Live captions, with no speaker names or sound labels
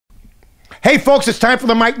Hey, folks, it's time for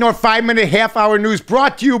the Mike North 5-minute half-hour news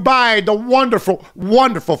brought to you by the wonderful,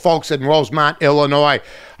 wonderful folks in Rosemont, Illinois.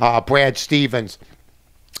 Brad Stevens,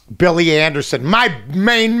 Billy Anderson, my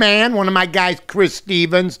main man, one of my guys, Chris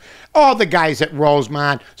Stevens, all the guys at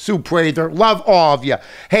Rosemont, Sue Prather, love all of you.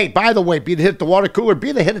 Hey, by the way, be the hit at the water cooler,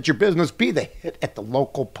 be the hit at your business, be the hit at the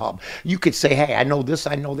local pub. You could say, hey, I know this,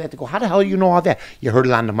 I know that. They go, how the hell do you know all that? You heard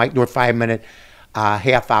it on the Mike North 5-minute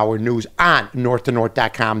half-hour news on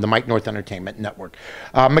north2north.com, the Mike North Entertainment Network.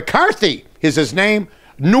 McCarthy is his name.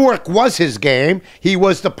 Newark was his game. He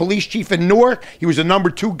was the police chief in Newark. He was the number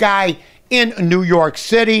 2 guy in New York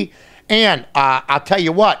City. And I'll tell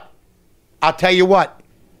you what.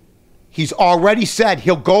 He's already said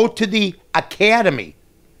he'll go to the academy.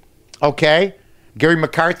 Okay? Gary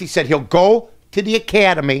McCarthy said he'll go to the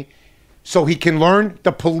academy so he can learn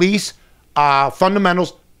the police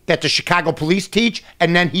fundamentals that the Chicago police teach,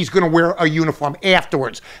 and then he's going to wear a uniform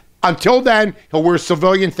afterwards. Until then, he'll wear a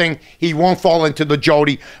civilian thing. He won't fall into the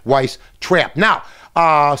Jody Weiss trap. Now,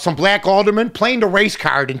 some black aldermen playing the race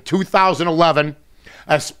card in 2011,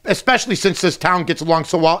 especially since this town gets along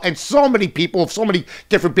so well, and so many people of so many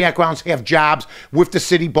different backgrounds have jobs with the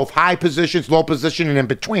city, both high positions, low position, and in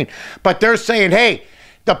between. But they're saying, hey,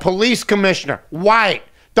 the police commissioner, white,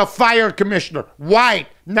 the fire commissioner, white,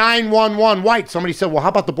 911, white. Somebody said, well, how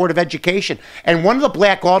about the Board of Education? And one of the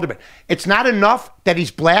black aldermen, it's not enough that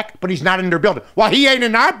he's black, but he's not in their building. Well, he ain't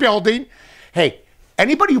in our building. Hey,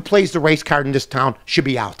 anybody who plays the race card in this town should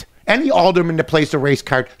be out. Any alderman that plays the race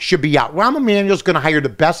card should be out. Rahm Emanuel's going to hire the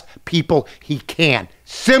best people he can.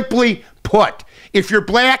 Simply put, if you're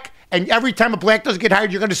black, and every time a black doesn't get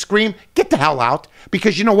hired, you're going to scream, get the hell out.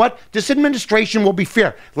 Because you know what? This administration will be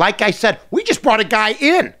fair. Like I said, we just brought a guy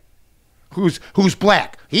in who's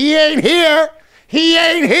black. He ain't here. He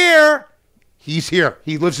ain't here. He's here.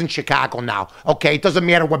 He lives in Chicago now. Okay? It doesn't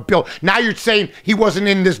matter what bill. Now you're saying he wasn't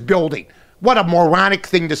in this building. What a moronic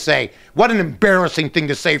thing to say. What an embarrassing thing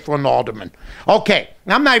to say for an alderman. Okay.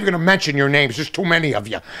 I'm not even going to mention your names. There's too many of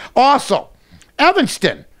you. Also,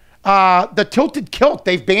 Evanston. The Tilted Kilt,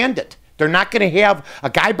 they've banned it. They're not going to have,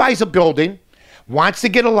 a guy buys a building, wants to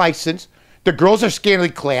get a license, the girls are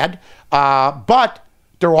scantily clad, but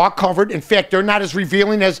they're all covered. In fact, they're not as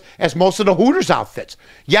revealing as most of the Hooters outfits.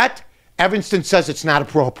 Yet, Evanston says it's not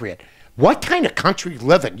appropriate. What kind of country you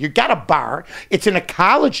live in? You got a bar. It's in a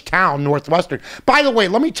college town, Northwestern. By the way,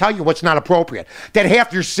 let me tell you what's not appropriate. That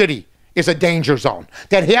half your city is a danger zone.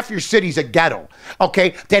 That half your city's a ghetto,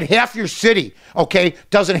 okay? That half your city, okay,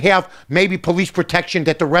 doesn't have maybe police protection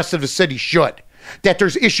that the rest of the city should. That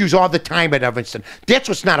there's issues all the time at Evanston. That's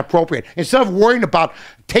what's not appropriate. Instead of worrying about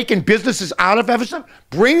taking businesses out of Evanston,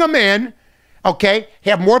 bring them in, okay?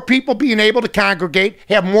 Have more people being able to congregate,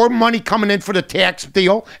 have more money coming in for the tax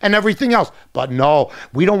deal and everything else. But no,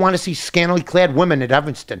 we don't want to see scantily clad women at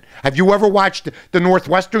Evanston. Have you ever watched the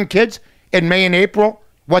Northwestern kids in May and April?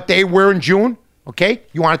 What they wear in June, okay?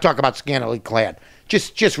 You want to talk about scantily clad.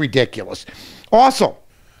 Just ridiculous. Also,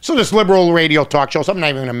 so this liberal radio talk show, so I'm not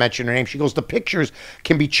even going to mention her name. She goes, the pictures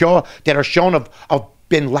that are shown of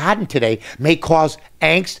bin Laden today may cause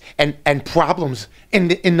angst and problems in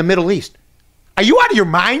the Middle East. Are you out of your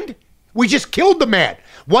mind? We just killed the man.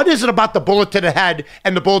 What is it about the bullet to the head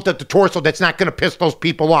and the bullet at the torso that's not going to piss those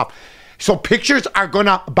people off? So pictures are going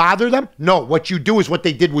to bother them? No, what you do is what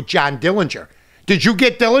they did with John Dillinger. Did you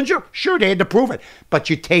get Dillinger? Sure, they had to prove it. But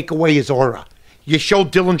you take away his aura. You show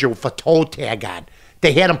Dillinger with a toe tag on.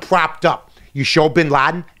 They had him propped up. You show bin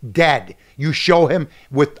Laden, dead. You show him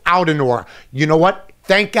without an aura. You know what?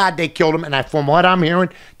 Thank God they killed him. And from what I'm hearing,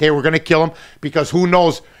 they were going to kill him because who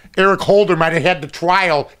knows, Eric Holder might have had the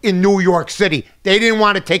trial in New York City. They didn't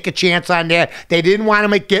want to take a chance on that. They didn't want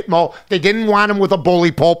him at Gitmo. They didn't want him with a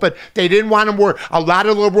bully pulpit. They didn't want him where a lot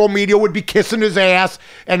of liberal media would be kissing his ass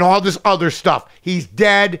and all this other stuff. He's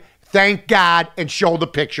dead. Thank God. And show the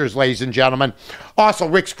pictures, ladies and gentlemen. Also,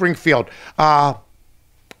 Rick Springfield. A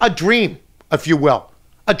dream, if you will.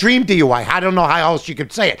 A dream DUI. I don't know how else you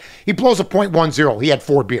could say it. He blows a .10. He had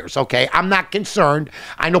 4 beers, okay? I'm not concerned.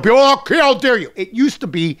 I know people, oh, how dare you? It used to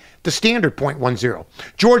be the standard .10.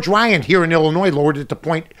 George Ryan here in Illinois lowered it to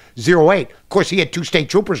 .08. Of course, he had 2 state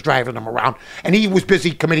troopers driving him around, and he was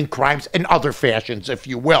busy committing crimes in other fashions, if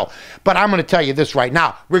you will. But I'm going to tell you this right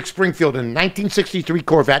now. Rick Springfield in a 1963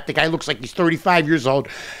 Corvette. The guy looks like he's 35 years old,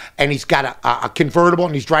 and he's got a convertible,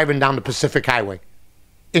 and he's driving down the Pacific Highway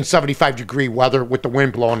in 75-degree weather with the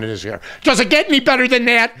wind blowing in his hair. Does it get any better than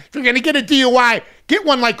that? If you're going to get a DUI, get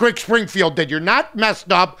one like Rick Springfield did. You're not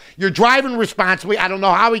messed up. You're driving responsibly. I don't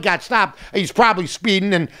know how he got stopped. He's probably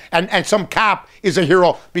speeding, and some cop is a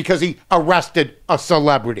hero because he arrested a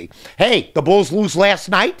celebrity. Hey, the Bulls lose last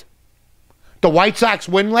night. The White Sox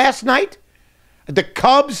win last night. The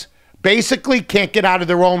Cubs basically can't get out of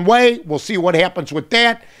their own way. We'll see what happens with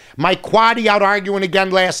that. Mike Quaddy out arguing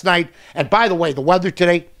again last night. And by the way, the weather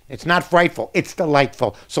today, it's not frightful. It's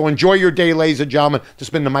delightful. So enjoy your day, ladies and gentlemen. This has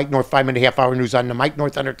been the Mike North 5.5 hour news on the Mike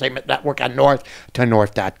North Entertainment Network on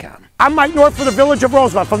north2north.com. I'm Mike North for the Village of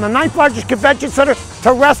Rosemont. From the 9th largest convention center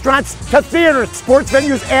to restaurants to theaters, sports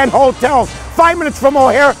venues, and hotels. 5 minutes from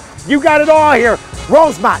O'Hare, you got it all here.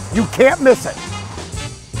 Rosemont, you can't miss it.